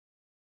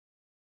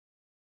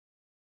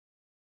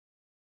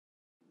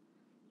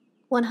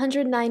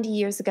190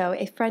 years ago,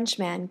 a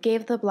Frenchman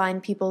gave the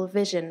blind people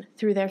vision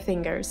through their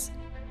fingers.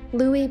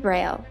 Louis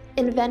Braille,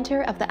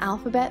 inventor of the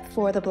alphabet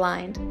for the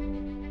blind.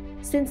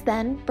 Since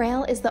then,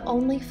 Braille is the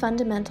only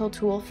fundamental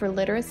tool for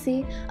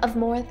literacy of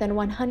more than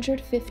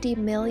 150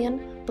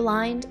 million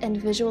blind and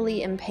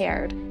visually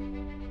impaired.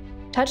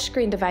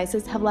 Touchscreen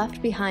devices have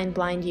left behind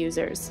blind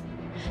users.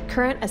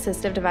 Current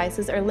assistive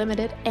devices are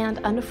limited and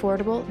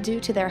unaffordable due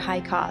to their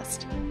high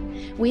cost.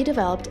 We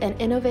developed an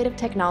innovative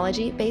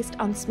technology based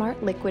on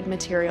smart liquid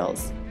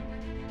materials.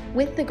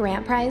 With the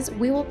grant prize,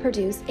 we will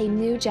produce a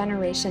new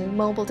generation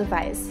mobile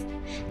device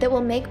that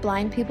will make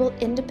blind people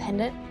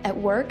independent at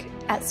work,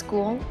 at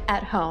school,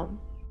 at home.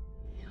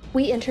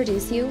 We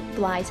introduce you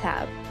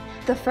BLITAB,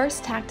 the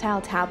first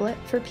tactile tablet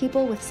for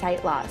people with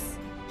sight loss.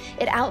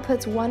 It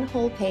outputs one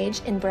whole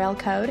page in Braille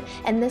code,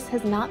 and this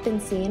has not been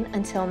seen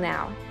until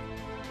now.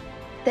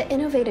 The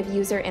innovative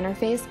user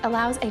interface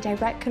allows a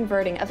direct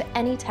converting of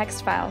any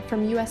text file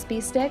from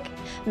USB stick,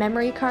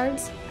 memory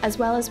cards, as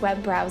well as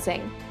web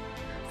browsing.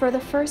 For the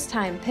first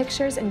time,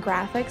 pictures and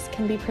graphics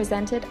can be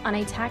presented on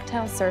a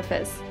tactile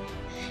surface,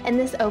 and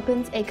this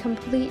opens a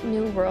complete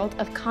new world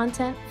of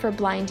content for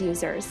blind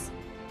users.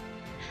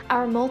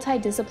 Our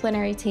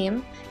multidisciplinary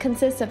team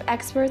consists of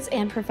experts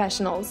and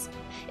professionals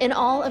in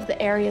all of the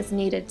areas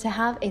needed to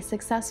have a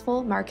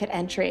successful market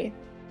entry.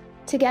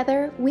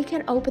 Together, we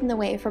can open the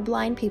way for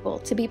blind people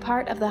to be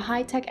part of the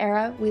high-tech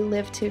era we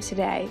live to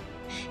today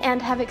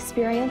and have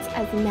experience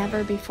as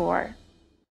never before.